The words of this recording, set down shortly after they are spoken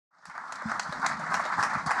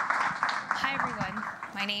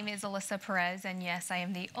My name is Alyssa Perez, and yes, I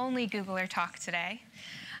am the only Googler talk today.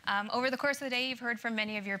 Over the course of the day, you've heard from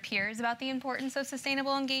many of your peers about the importance of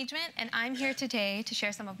sustainable engagement, and I'm here today to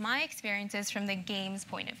share some of my experiences from the game's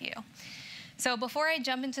point of view. So before I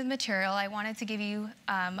jump into the material, I wanted to give you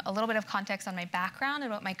a little bit of context on my background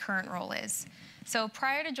and what my current role is. So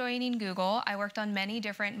prior to joining Google, I worked on many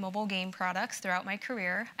different mobile game products throughout my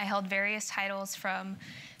career. I held various titles from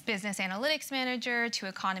business analytics manager to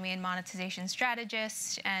economy and monetization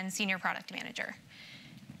strategist and senior product manager.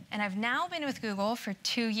 And I've now been with Google for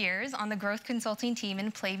 2 years on the growth consulting team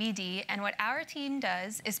in PlayVD. And what our team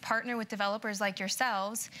does is partner with developers like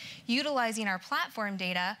yourselves, utilizing our platform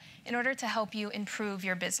data in order to help you improve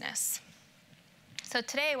your business. So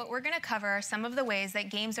today, what we're going to cover are some of the ways that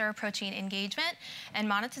games are approaching engagement and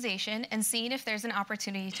monetization and seeing if there's an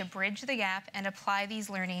opportunity to bridge the gap and apply these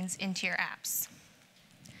learnings into your apps.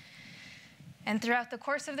 And throughout the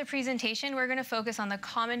course of the presentation, we're going to focus on the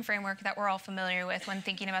common framework that we're all familiar with when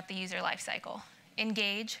thinking about the user lifecycle: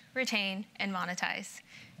 engage, retain, and monetize.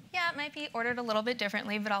 Yeah, it might be ordered a little bit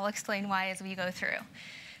differently, but I'll explain why as we go through.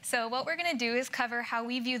 So what we're going to do is cover how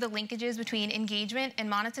we view the linkages between engagement and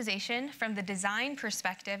monetization from the design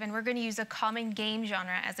perspective, and we're going to use a common game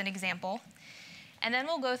genre as an example. And then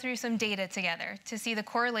we'll go through some data together to see the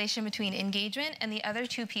correlation between engagement and the other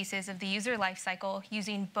two pieces of the user lifecycle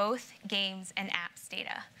using both games and apps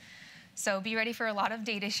data. So be ready for a lot of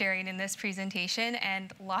data sharing in this presentation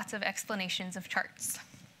and lots of explanations of charts.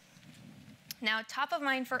 Now, top of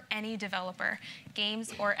mind for any developer,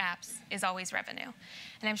 games or apps, is always revenue.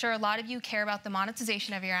 And I'm sure a lot of you care about the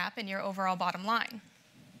monetization of your app and your overall bottom line.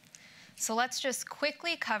 So let's just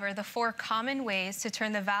quickly cover the 4 common ways to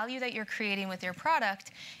turn the value that you're creating with your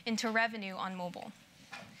product into revenue on mobile.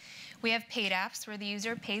 We have paid apps where the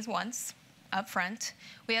user pays once upfront.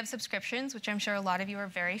 We have subscriptions, which I'm sure a lot of you are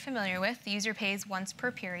very familiar with. The user pays once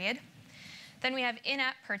per period. Then we have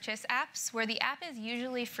in-app purchase apps where the app is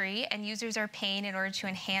usually free and users are paying in order to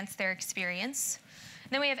enhance their experience.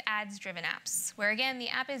 And then we have ads-driven apps where, again, the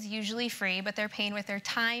app is usually free, but they're paying with their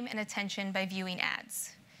time and attention by viewing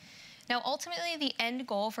ads. Now, ultimately, the end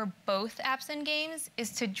goal for both apps and games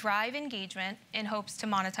is to drive engagement in hopes to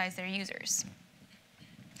monetize their users.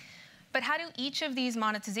 But how do each of these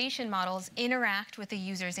monetization models interact with the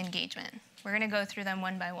user's engagement? We're going to go through them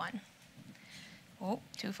one by one. Oh,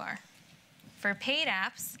 too far. For paid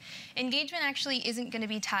apps, engagement actually isn't going to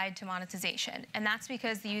be tied to monetization, and that's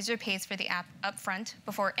because the user pays for the app upfront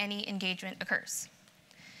before any engagement occurs.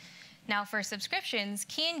 Now, for subscriptions,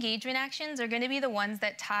 key engagement actions are going to be the ones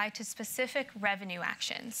that tie to specific revenue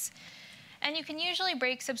actions. And you can usually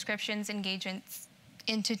break subscriptions engagements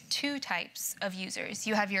into 2 types of users.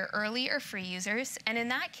 You have your early or free users, and in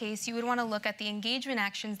that case, you would want to look at the engagement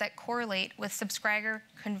actions that correlate with subscriber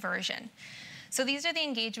conversion. So these are the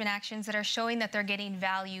engagement actions that are showing that they're getting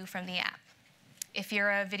value from the app. If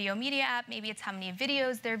you're a video media app, maybe it's how many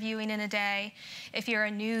videos they're viewing in a day. If you're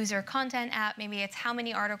a news or content app, maybe it's how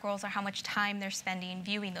many articles or how much time they're spending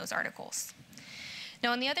viewing those articles.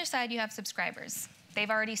 Now, on the other side, you have subscribers. They've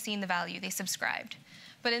already seen the value. They subscribed.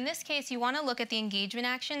 But in this case, you want to look at the engagement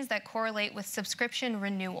actions that correlate with subscription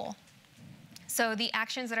renewal. So the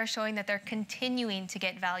actions that are showing that they're continuing to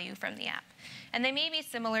get value from the app. And they may be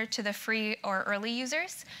similar to the free or early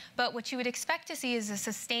users, but what you would expect to see is a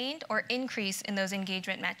sustained or increase in those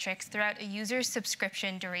engagement metrics throughout a user's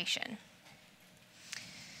subscription duration.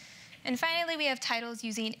 And finally, we have titles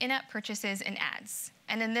using in-app purchases and ads.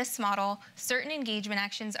 And in this model, certain engagement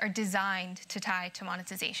actions are designed to tie to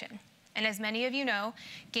monetization. And as many of you know,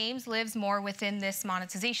 games lives more within this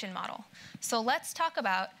monetization model. So let's talk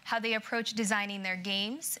about how they approach designing their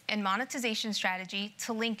games and monetization strategy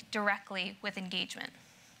to link directly with engagement.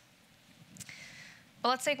 But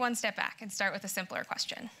let's take one step back and start with a simpler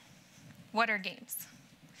question. What are games?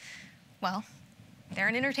 Well, they're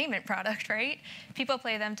an entertainment product, right? People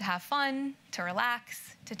play them to have fun, to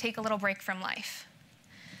relax, to take a little break from life.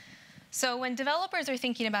 So when developers are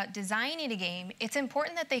thinking about designing a game, it's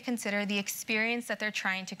important that they consider the experience that they're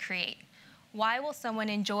trying to create. Why will someone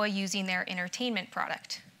enjoy using their entertainment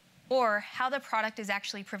product? Or how the product is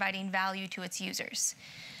actually providing value to its users.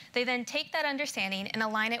 They then take that understanding and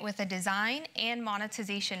align it with the design and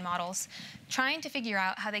monetization models, trying to figure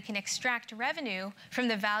out how they can extract revenue from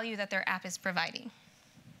the value that their app is providing.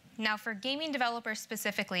 Now, for gaming developers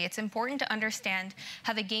specifically, it's important to understand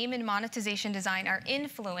how the game and monetization design are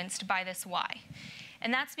influenced by this why.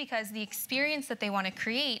 And that's because the experience that they want to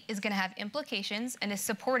create is going to have implications and is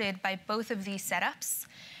supported by both of these setups.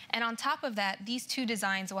 And on top of that, these 2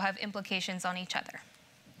 designs will have implications on each other.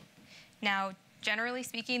 Now, Generally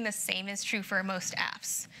speaking, the same is true for most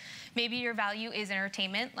apps. Maybe your value is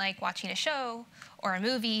entertainment, like watching a show or a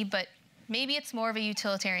movie, but maybe it's more of a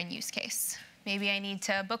utilitarian use case. Maybe I need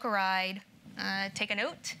to book a ride, take a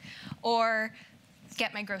note, or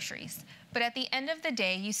get my groceries. But at the end of the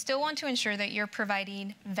day, you still want to ensure that you're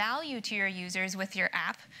providing value to your users with your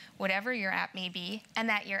app, whatever your app may be, and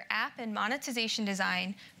that your app and monetization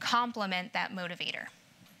design complement that motivator.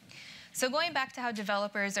 So going back to how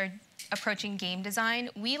developers are approaching game design,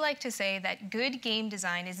 we like to say that good game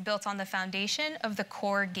design is built on the foundation of the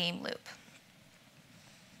core game loop.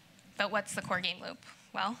 But what's the core game loop?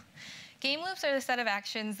 Well, game loops are the set of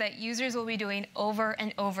actions that users will be doing over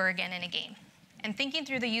and over again in a game. And thinking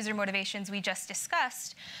through the user motivations we just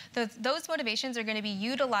discussed, those motivations are going to be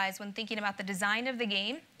utilized when thinking about the design of the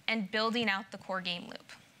game and building out the core game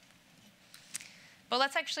loop. But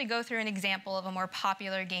let's actually go through an example of a more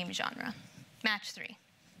popular game genre, Match 3.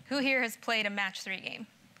 Who here has played a Match 3 game?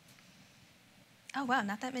 Oh, wow,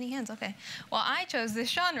 not that many hands, okay. Well, I chose this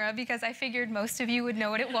genre because I figured most of you would know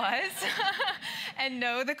what it was and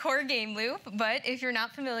know the core game loop. But if you're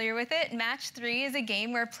not familiar with it, Match 3 is a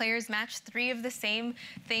game where players match 3 of the same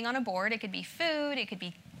thing on a board. It could be food, it could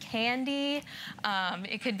be candy,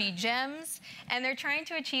 it could be gems, and they're trying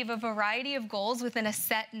to achieve a variety of goals within a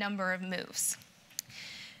set number of moves.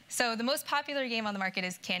 So the most popular game on the market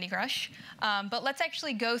is Candy Crush, but let's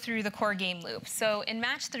actually go through the core game loop. So in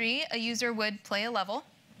Match 3, a user would play a level,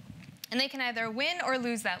 and they can either win or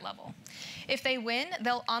lose that level. If they win,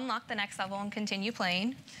 they'll unlock the next level and continue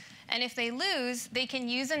playing. And if they lose, they can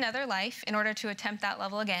use another life in order to attempt that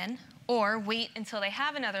level again, or wait until they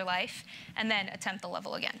have another life and then attempt the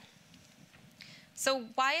level again. So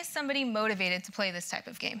why is somebody motivated to play this type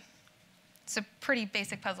of game? It's a pretty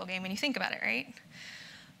basic puzzle game when you think about it, right?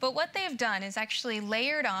 But what they've done is actually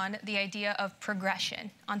layered on the idea of progression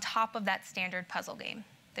on top of that standard puzzle game.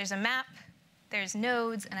 There's a map, there's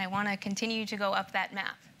nodes, and I want to continue to go up that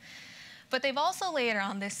map. But they've also layered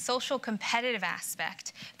on this social competitive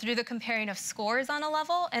aspect through the comparing of scores on a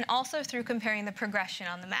level and also through comparing the progression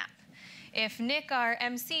on the map. If Nick, our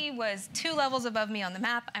MC, was 2 levels above me on the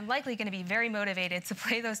map, I'm likely going to be very motivated to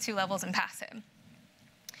play those 2 levels and pass him.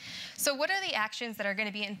 So what are the actions that are going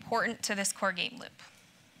to be important to this core game loop?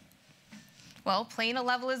 Well, playing a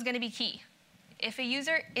level is going to be key. If a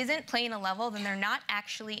user isn't playing a level, then they're not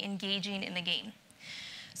actually engaging in the game.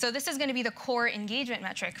 So this is going to be the core engagement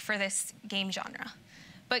metric for this game genre.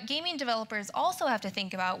 But gaming developers also have to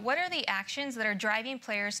think about what are the actions that are driving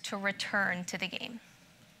players to return to the game.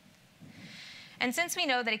 And since we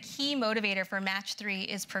know that a key motivator for Match 3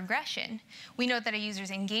 is progression, we know that a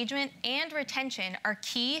user's engagement and retention are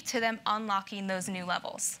key to them unlocking those new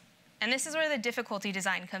levels. And this is where the difficulty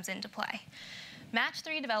design comes into play. Match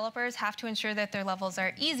 3 developers have to ensure that their levels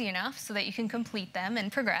are easy enough so that you can complete them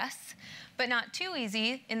and progress, but not too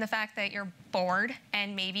easy in the fact that you're bored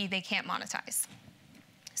and maybe they can't monetize.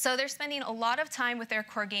 So they're spending a lot of time with their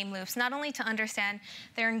core game loops, not only to understand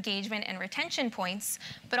their engagement and retention points,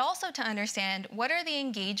 but also to understand what are the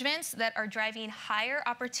engagements that are driving higher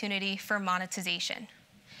opportunity for monetization.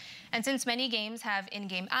 And since many games have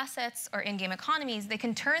in-game assets or in-game economies, they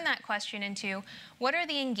can turn that question into what are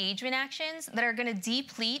the engagement actions that are going to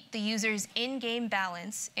deplete the user's in-game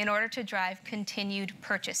balance in order to drive continued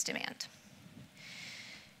purchase demand.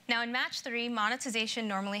 Now in Match 3, monetization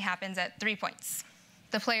normally happens at 3 points.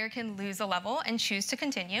 The player can lose a level and choose to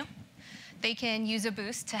continue. They can use a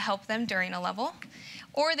boost to help them during a level,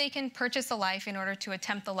 or they can purchase a life in order to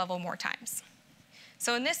attempt the level more times.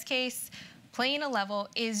 So in this case, playing a level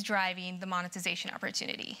is driving the monetization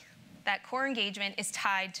opportunity. That core engagement is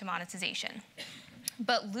tied to monetization.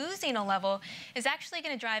 But losing a level is actually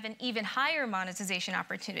going to drive an even higher monetization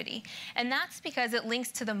opportunity. And that's because it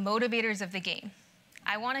links to the motivators of the game.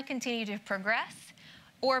 I want to continue to progress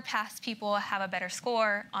or past people have a better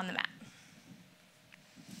score on the map.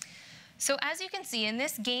 So as you can see, in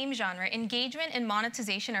this game genre, engagement and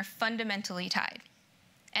monetization are fundamentally tied.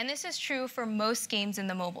 And this is true for most games in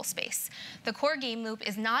the mobile space. The core game loop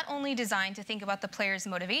is not only designed to think about the player's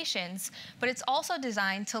motivations, but it's also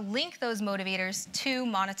designed to link those motivators to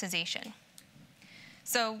monetization.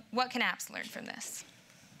 So what can apps learn from this?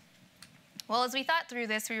 Well, as we thought through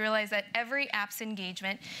this, we realized that every app's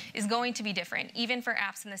engagement is going to be different, even for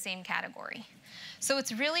apps in the same category. So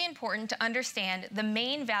it's really important to understand the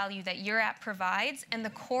main value that your app provides and the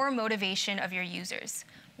core motivation of your users.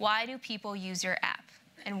 Why do people use your app?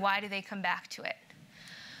 And why do they come back to it?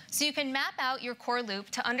 So you can map out your core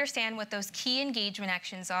loop to understand what those key engagement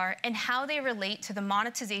actions are and how they relate to the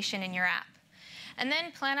monetization in your app. And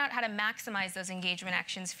then plan out how to maximize those engagement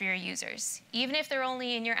actions for your users. Even if they're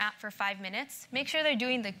only in your app for 5 minutes, make sure they're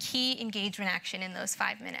doing the key engagement action in those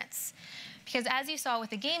 5 minutes. Because as you saw with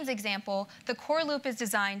the games example, the core loop is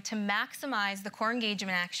designed to maximize the core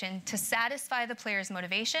engagement action to satisfy the player's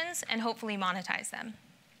motivations and hopefully monetize them.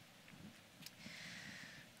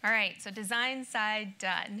 All right, so design side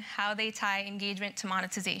done, how they tie engagement to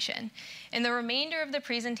monetization. In the remainder of the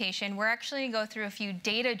presentation, we're actually going to go through a few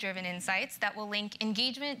data-driven insights that will link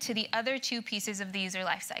engagement to the other two pieces of the user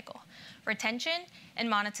lifecycle, retention and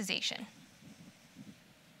monetization.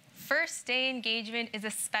 First-day engagement is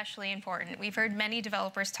especially important. We've heard many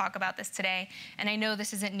developers talk about this today, and I know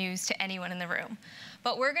this isn't news to anyone in the room.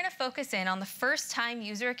 But we're going to focus in on the first-time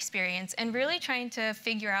user experience and really trying to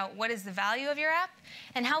figure out what is the value of your app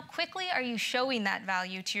and how quickly are you showing that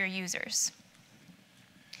value to your users.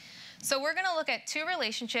 So we're going to look at two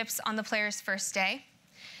relationships on the player's first day.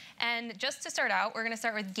 And just to start out, we're going to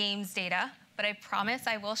start with games data, but I promise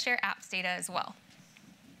I will share apps data as well.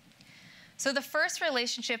 So the first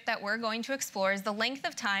relationship that we're going to explore is the length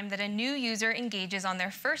of time that a new user engages on their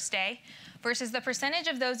first day versus the percentage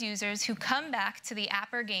of those users who come back to the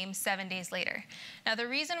app or game 7 days later. Now, the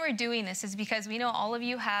reason we're doing this is because we know all of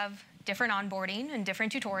you have different onboarding and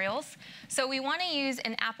different tutorials. So we want to use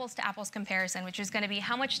an apples-to-apples comparison, which is going to be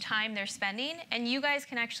how much time they're spending, and you guys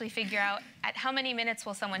can actually figure out at how many minutes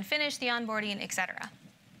will someone finish the onboarding, et cetera.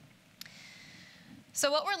 So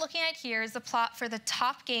what we're looking at here is the plot for the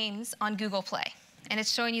top games on Google Play. And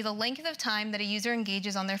it's showing you the length of time that a user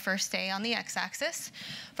engages on their first day on the x-axis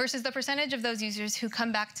versus the percentage of those users who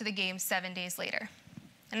come back to the game 7 days later.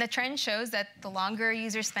 And the trend shows that the longer a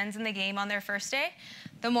user spends in the game on their first day,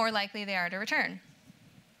 the more likely they are to return.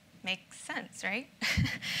 Makes sense, right?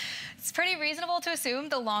 It's pretty reasonable to assume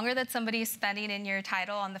the longer that somebody is spending in your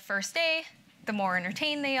title on the first day, the more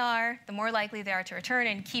entertained they are, the more likely they are to return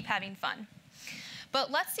and keep having fun. But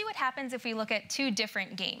let's see what happens if we look at two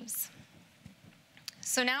different games.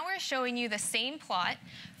 So now we're showing you the same plot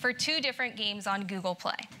for two different games on Google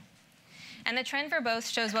Play. And the trend for both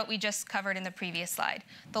shows what we just covered in the previous slide.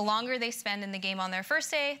 The longer they spend in the game on their first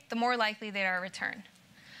day, the more likely they are to return.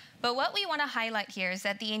 But what we want to highlight here is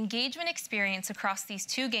that the engagement experience across these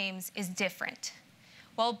two games is different.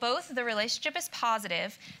 While both the relationship is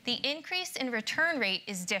positive, the increase in return rate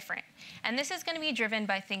is different. And this is going to be driven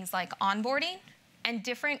by things like onboarding and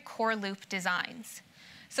different core loop designs.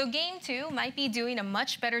 So game 2 might be doing a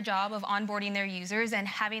much better job of onboarding their users and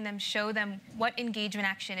having them show them what engagement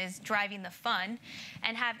action is driving the fun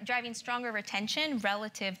and driving stronger retention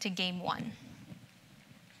relative to game 1.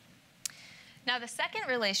 Now, the second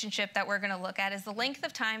relationship that we're going to look at is the length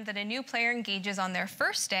of time that a new player engages on their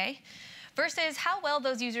first day versus how well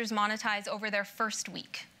those users monetize over their first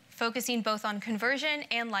week, focusing both on conversion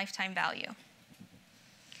and lifetime value.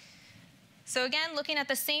 So again, looking at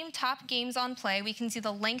the same top games on play, we can see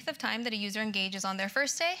the length of time that a user engages on their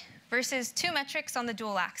first day versus two metrics on the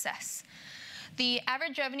dual axis. The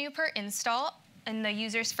average revenue per install in the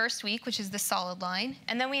user's first week, which is the solid line,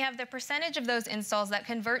 and then we have the percentage of those installs that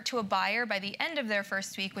convert to a buyer by the end of their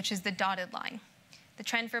first week, which is the dotted line. The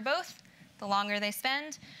trend for both, the longer they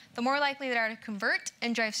spend, the more likely they are to convert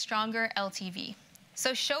and drive stronger LTV.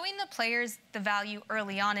 So showing the players the value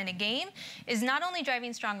early on in a game is not only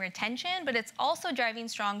driving strong retention, but it's also driving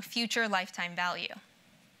strong future lifetime value.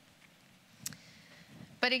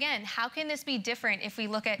 But again, how can this be different if we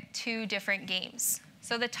look at two different games?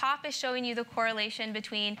 So the top is showing you the correlation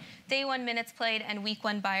between day 1 minutes played and week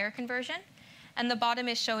 1 buyer conversion. And the bottom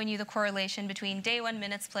is showing you the correlation between day 1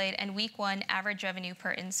 minutes played and week 1 average revenue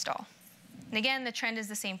per install. And again, the trend is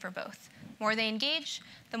the same for both. The more they engage,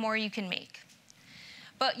 the more you can make.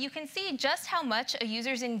 But you can see just how much a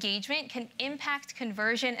user's engagement can impact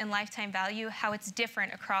conversion and lifetime value, how it's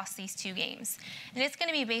different across these two games. And it's going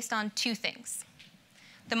to be based on two things.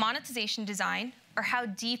 The monetization design, or how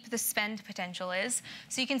deep the spend potential is.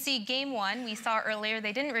 So you can see game 1, we saw earlier,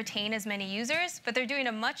 they didn't retain as many users, but they're doing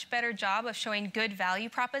a much better job of showing good value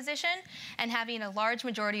proposition and having a large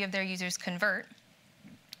majority of their users convert.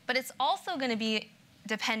 But it's also going to be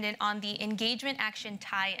dependent on the engagement action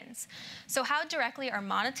tie-ins. So how directly are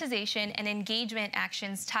monetization and engagement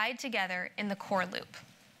actions tied together in the core loop?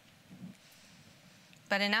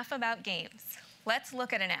 But enough about games. Let's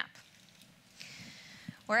look at an app.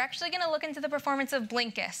 We're actually going to look into the performance of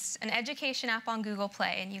Blinkist, an education app on Google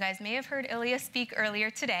Play. And you guys may have heard Alyssa speak earlier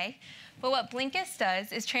today. But what Blinkist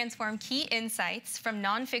does is transform key insights from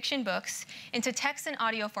nonfiction books into text and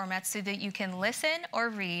audio formats so that you can listen or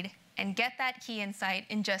read and get that key insight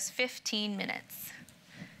in just 15 minutes.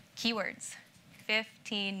 Keywords,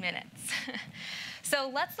 15 minutes. So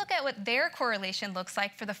let's look at what their correlation looks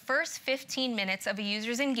like for the first 15 minutes of a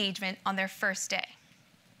user's engagement on their first day.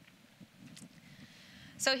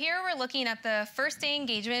 So here we're looking at the first day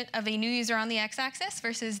engagement of a new user on the x-axis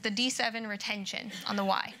versus the D7 retention on the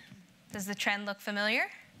y. Does the trend look familiar?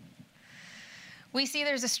 We see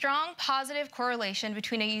there's a strong positive correlation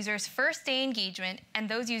between a user's first day engagement and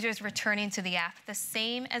those users returning to the app, the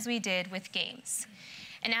same as we did with games.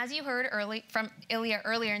 And as you heard from Ilya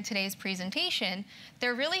earlier in today's presentation,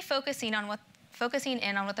 they're really focusing in on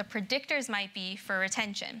what the predictors might be for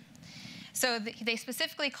retention. So they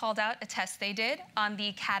specifically called out a test they did on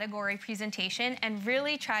the category presentation and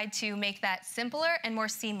really tried to make that simpler and more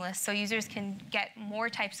seamless so users can get more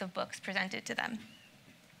types of books presented to them.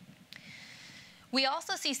 We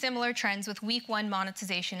also see similar trends with week 1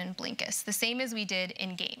 monetization in Blinkist, the same as we did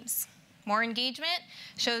in games. More engagement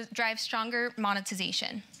drives stronger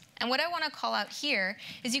monetization. And what I want to call out here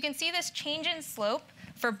is you can see this change in slope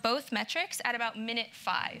for both metrics at about minute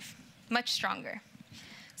 5, much stronger.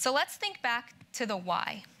 So let's think back to the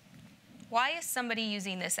why. Why is somebody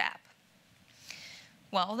using this app?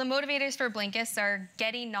 Well, the motivators for Blinkist are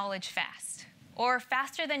getting knowledge fast, or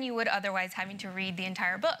faster than you would otherwise having to read the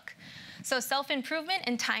entire book. So self-improvement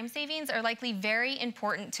and time savings are likely very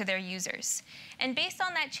important to their users. And based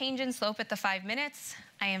on that change in slope at the 5 minutes,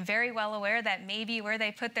 I am very well aware that may be where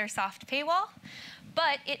they put their soft paywall,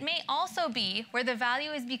 but it may also be where the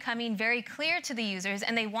value is becoming very clear to the users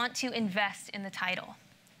and they want to invest in the title.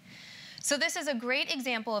 So this is a great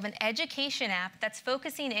example of an education app that's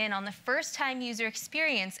focusing in on the first-time user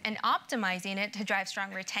experience and optimizing it to drive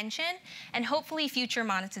strong retention and hopefully future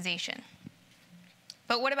monetization.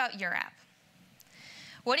 But what about your app?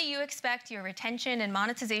 What do you expect your retention and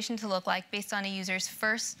monetization to look like based on a user's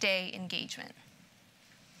first day engagement?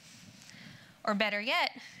 Or better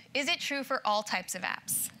yet, is it true for all types of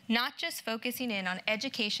apps, not just focusing in on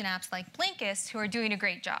education apps like Blinkist who are doing a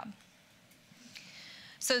great job?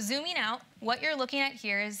 So zooming out, what you're looking at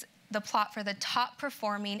here is the plot for the top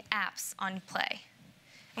performing apps on Play.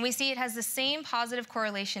 And we see it has the same positive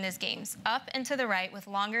correlation as games, up and to the right with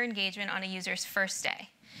longer engagement on a user's first day.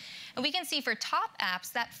 And we can see for top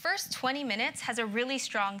apps, that first 20 minutes has a really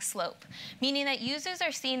strong slope, meaning that users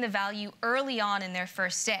are seeing the value early on in their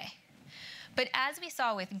first day. But as we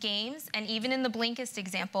saw with games, and even in the Blinkist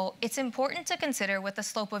example, it's important to consider what the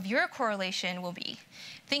slope of your correlation will be,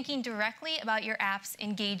 thinking directly about your app's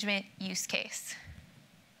engagement use case.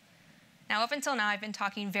 Now, up until now, I've been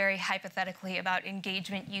talking very hypothetically about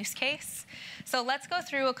engagement use case. So let's go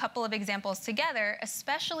through a couple of examples together,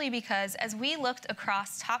 especially because as we looked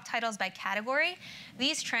across top titles by category,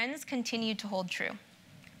 these trends continue to hold true.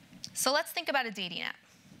 So let's think about a dating app.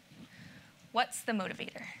 What's the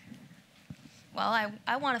motivator? Well,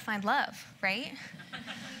 I want to find love, right?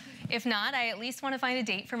 If not, I at least want to find a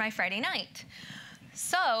date for my Friday night.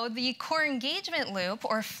 So the core engagement loop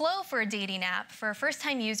or flow for a dating app for a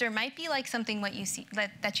first-time user might be like something that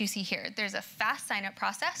you see here. There's a fast sign-up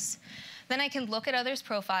process. Then I can look at others'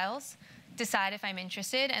 profiles, decide if I'm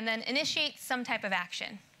interested, and then initiate some type of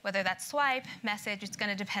action. Whether that's swipe, message, it's going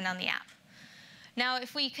to depend on the app. Now,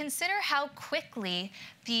 if we consider how quickly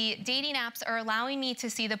the dating apps are allowing me to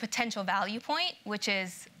see the potential value point, which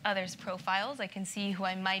is others' profiles, I can see who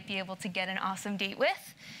I might be able to get an awesome date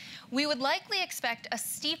with, we would likely expect a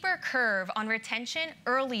steeper curve on retention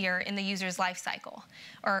earlier in the user's life cycle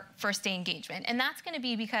or first day engagement. And that's going to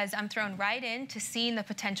be because I'm thrown right into seeing the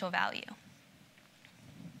potential value.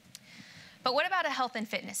 But what about a health and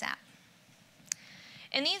fitness app?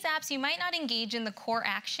 In these apps, you might not engage in the core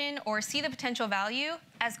action or see the potential value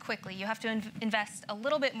as quickly. You have to invest a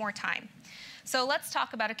little bit more time. So let's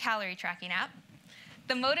talk about a calorie tracking app.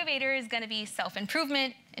 The motivator is going to be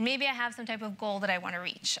self-improvement, and maybe I have some type of goal that I want to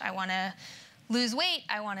reach. I want to lose weight,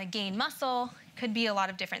 I want to gain muscle, could be a lot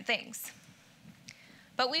of different things.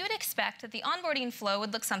 But we would expect that the onboarding flow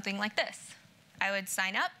would look something like this. I would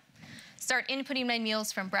sign up, start inputting my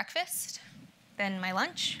meals from breakfast, then my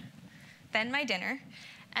lunch, then my dinner,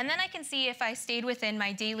 and then I can see if I stayed within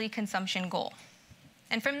my daily consumption goal.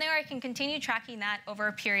 And from there, I can continue tracking that over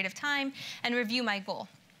a period of time and review my goal.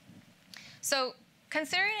 So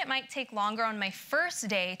considering it might take longer on my first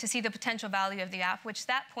day to see the potential value of the app, which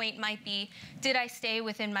that point might be, did I stay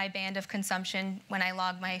within my band of consumption when I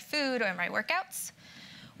log my food or my workouts?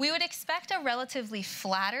 We would expect a relatively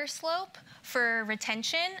flatter slope for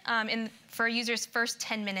retention for a user's first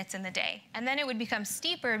 10 minutes in the day. And then it would become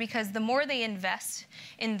steeper because the more they invest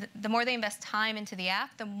time into the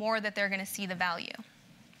app, the more that they're going to see the value.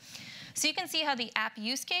 So you can see how the app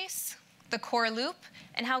use case the core loop,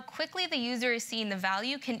 and how quickly the user is seeing the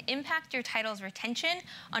value can impact your title's retention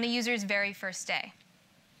on a user's very first day.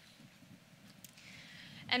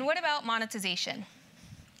 And what about monetization?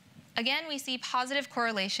 Again, we see positive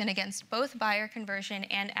correlation against both buyer conversion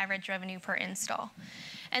and average revenue per install.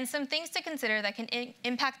 And some things to consider that can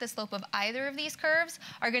impact the slope of either of these curves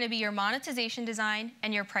are going to be your monetization design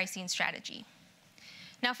and your pricing strategy.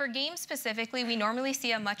 Now, for games specifically, we normally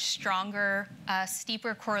see a much stronger,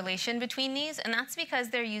 steeper correlation between these, and that's because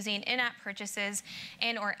they're using in-app purchases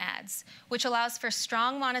and/or ads, which allows for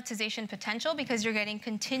strong monetization potential because you're getting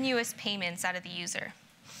continuous payments out of the user.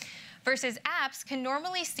 Versus apps can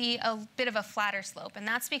normally see a bit of a flatter slope, and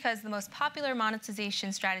that's because the most popular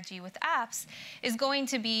monetization strategy with apps is going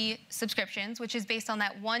to be subscriptions, which is based on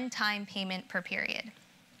that one-time payment per period.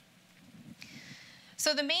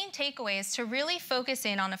 So the main takeaway is to really focus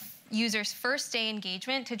in on a user's first day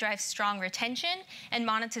engagement to drive strong retention and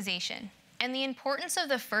monetization. And the importance of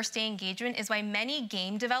the first day engagement is why many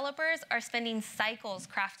game developers are spending cycles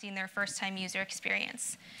crafting their first-time user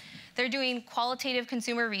experience. They're doing qualitative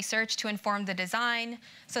consumer research to inform the design,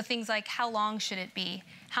 so things like how long should it be,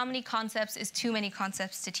 how many concepts is too many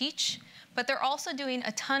concepts to teach, but they're also doing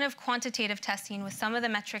a ton of quantitative testing with some of the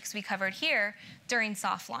metrics we covered here during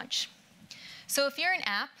soft launch. So if you're an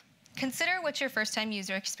app, consider what your first-time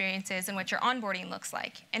user experience is and what your onboarding looks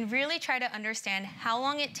like, and really try to understand how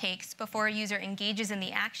long it takes before a user engages in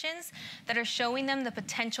the actions that are showing them the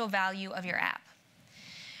potential value of your app.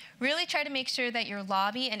 Really try to make sure that your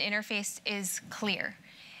lobby and interface is clear.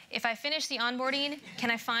 If I finish the onboarding,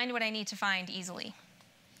 can I find what I need to find easily?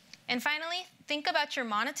 And finally, think about your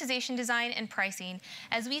monetization design and pricing,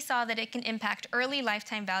 as we saw that it can impact early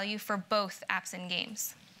lifetime value for both apps and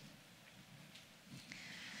games.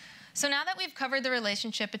 So now that we've covered the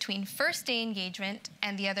relationship between first day engagement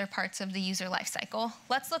and the other parts of the user lifecycle,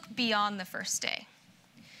 let's look beyond the first day.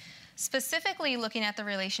 Specifically looking at the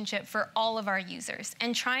relationship for all of our users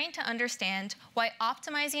and trying to understand why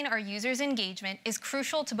optimizing our users' engagement is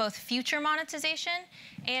crucial to both future monetization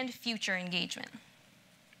and future engagement.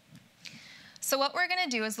 So what we're going to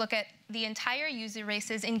do is look at the entire user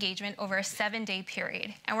base's engagement over a 7-day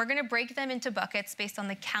period, and we're going to break them into buckets based on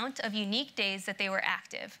the count of unique days that they were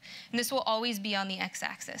active. And this will always be on the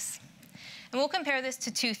x-axis. And we'll compare this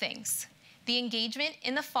to two things: the engagement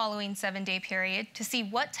in the following 7-day period to see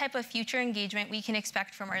what type of future engagement we can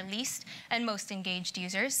expect from our least and most engaged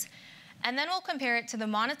users. And then we'll compare it to the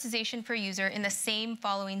monetization per user in the same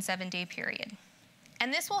following 7-day period.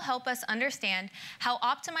 And this will help us understand how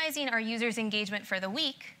optimizing our users' engagement for the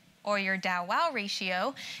week, or your DAU-WOW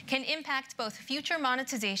ratio, can impact both future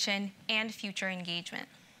monetization and future engagement.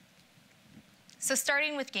 So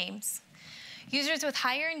starting with games. Users with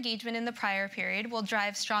higher engagement in the prior period will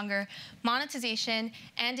drive stronger monetization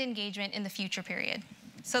and engagement in the future period.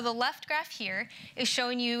 So the left graph here is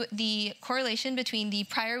showing you the correlation between the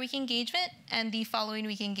prior week engagement and the following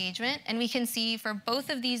week engagement. And we can see for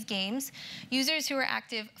both of these games, users who are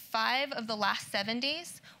active 5 of the last 7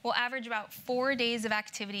 days will average about 4 days of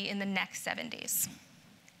activity in the next 7 days.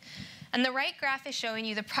 And the right graph is showing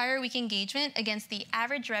you the prior week engagement against the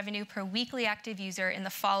average revenue per weekly active user in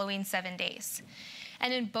the following 7 days.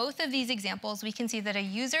 And in both of these examples, we can see that a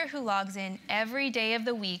user who logs in every day of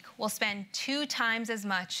the week will spend 2 times as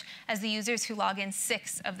much as the users who log in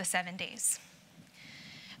 6 of the 7 days.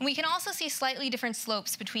 And we can also see slightly different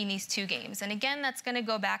slopes between these two games. And again, that's going to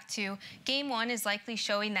go back to game 1 is likely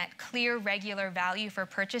showing that clear regular value for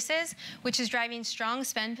purchases, which is driving strong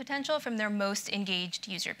spend potential from their most engaged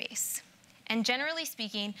user base. And generally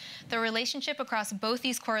speaking, the relationship across both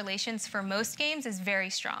these correlations for most games is very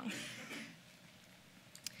strong.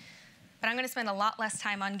 But I'm going to spend a lot less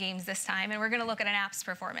time on games this time, and we're going to look at an app's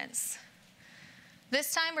performance.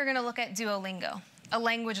 This time, we're going to look at Duolingo, a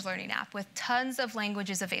language learning app with tons of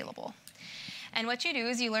languages available. And what you do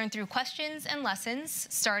is you learn through questions and lessons,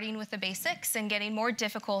 starting with the basics and getting more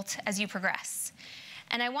difficult as you progress.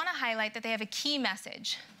 And I want to highlight that they have a key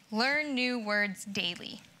message: learn new words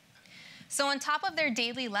daily. So on top of their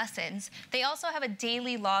daily lessons, they also have a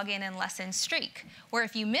daily login and lesson streak, where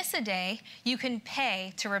if you miss a day, you can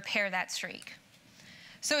pay to repair that streak.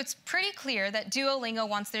 So it's pretty clear that Duolingo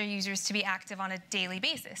wants their users to be active on a daily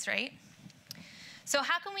basis, right? So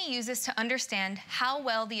how can we use this to understand how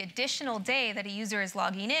well the additional day that a user is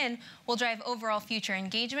logging in will drive overall future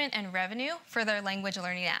engagement and revenue for their language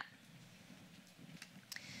learning app?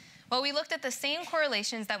 Well, we looked at the same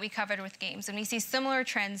correlations that we covered with games, and we see similar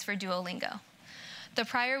trends for Duolingo. The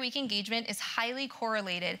prior week engagement is highly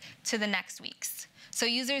correlated to the next week's. So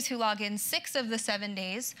users who log in 6 of the 7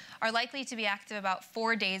 days are likely to be active about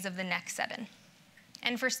 4 days of the next 7.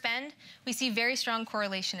 And for spend, we see very strong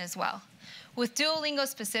correlation as well. With Duolingo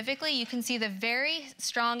specifically, you can see the very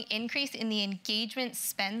strong increase in the engagement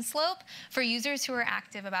spend slope for users who are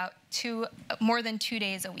active about more than 2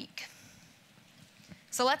 days a week.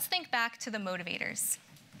 So let's think back to the motivators.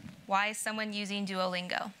 Why is someone using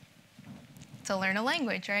Duolingo? To learn a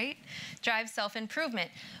language, right? Drive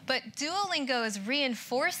self-improvement. But Duolingo is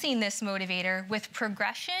reinforcing this motivator with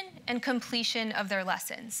progression and completion of their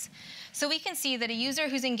lessons. So we can see that a user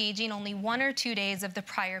who's engaging only 1 or 2 days of the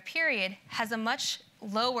prior period has a much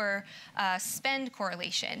lower spend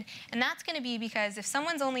correlation. And that's going to be because if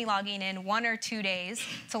someone's only logging in 1 or 2 days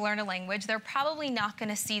to learn a language, they're probably not going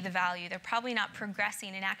to see the value. They're probably not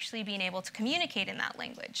progressing and actually being able to communicate in that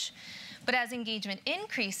language. But as engagement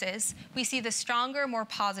increases, we see the stronger, more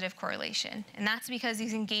positive correlation. And that's because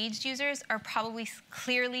these engaged users are probably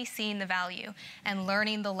clearly seeing the value and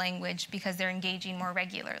learning the language because they're engaging more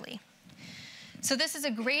regularly. So this is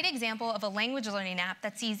a great example of a language learning app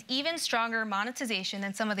that sees even stronger monetization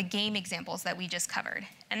than some of the game examples that we just covered.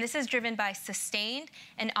 And this is driven by sustained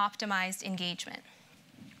and optimized engagement.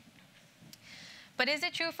 But is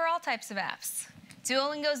it true for all types of apps?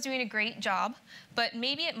 Duolingo is doing a great job, but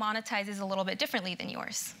maybe it monetizes a little bit differently than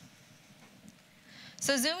yours.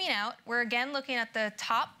 So zooming out, we're again looking at the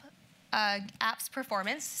top app's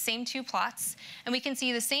performance, same 2 plots, and we can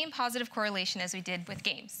see the same positive correlation as we did with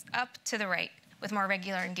games, up to the right, with more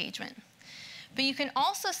regular engagement. But you can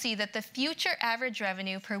also see that the future average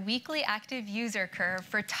revenue per weekly active user curve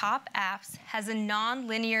for top apps has a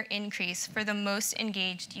non-linear increase for the most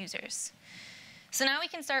engaged users. So now we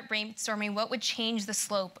can start brainstorming what would change the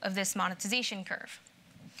slope of this monetization curve.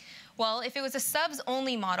 Well, if it was a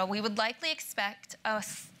subs-only model, we would likely expect a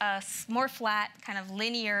more flat, kind of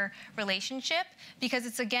linear relationship because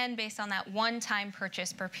it's, again, based on that one-time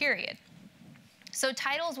purchase per period. So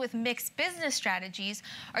titles with mixed business strategies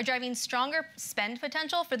are driving stronger spend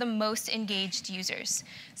potential for the most engaged users.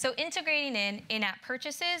 So integrating in-app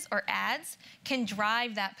purchases or ads can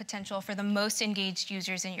drive that potential for the most engaged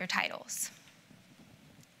users in your titles.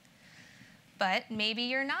 But maybe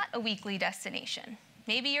you're not a weekly destination.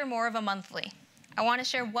 Maybe you're more of a monthly. I want to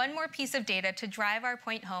share one more piece of data to drive our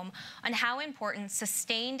point home on how important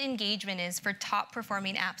sustained engagement is for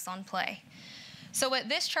top-performing apps on Play. So what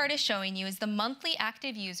this chart is showing you is the monthly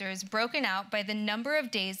active users broken out by the number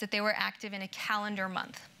of days that they were active in a calendar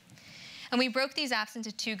month. And we broke these apps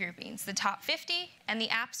into 2 groupings, the top 50 and the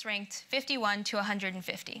apps ranked 51 to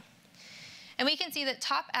 150. And we can see that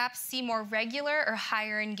top apps see more regular or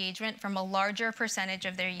higher engagement from a larger percentage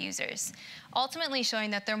of their users, ultimately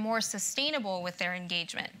showing that they're more sustainable with their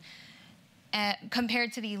engagement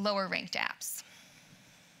compared to the lower ranked apps.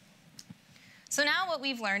 So now what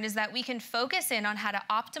we've learned is that we can focus in on how to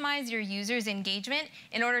optimize your users' engagement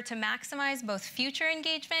in order to maximize both future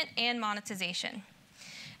engagement and monetization.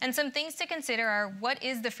 And some things to consider are, what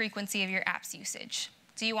is the frequency of your app's usage?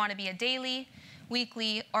 Do you want to be a daily,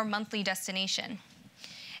 weekly, or monthly destination?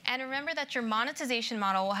 And remember that your monetization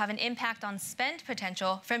model will have an impact on spend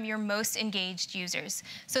potential from your most engaged users.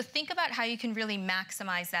 So think about how you can really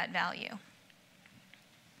maximize that value.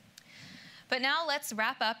 But now let's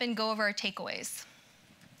wrap up and go over our takeaways.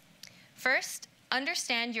 First,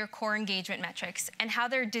 understand your core engagement metrics and how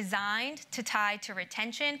they're designed to tie to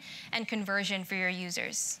retention and conversion for your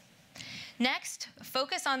users. Next,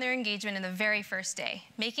 focus on their engagement in the very first day,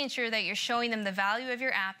 making sure that you're showing them the value of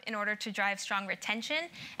your app in order to drive strong retention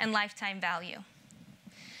and lifetime value.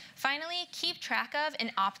 Finally, keep track of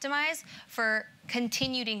and optimize for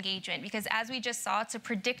continued engagement, because as we just saw, it's a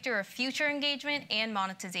predictor of future engagement and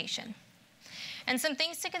monetization. And some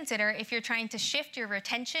things to consider if you're trying to shift your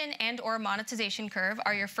retention and/or monetization curve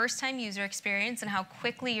are your first-time user experience and how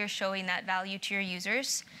quickly you're showing that value to your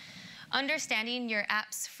users, understanding your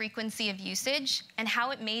app's frequency of usage and how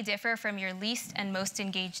it may differ from your least and most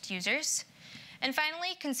engaged users, and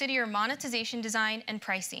finally, consider your monetization design and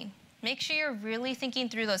pricing. Make sure you're really thinking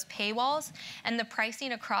through those paywalls and the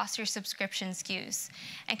pricing across your subscription SKUs.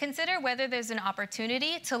 And consider whether there's an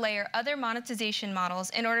opportunity to layer other monetization models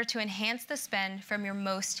in order to enhance the spend from your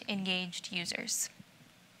most engaged users.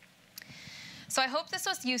 So I hope this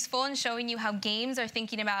was useful in showing you how games are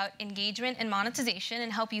thinking about engagement and monetization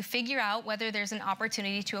and help you figure out whether there's an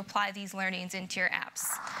opportunity to apply these learnings into your apps.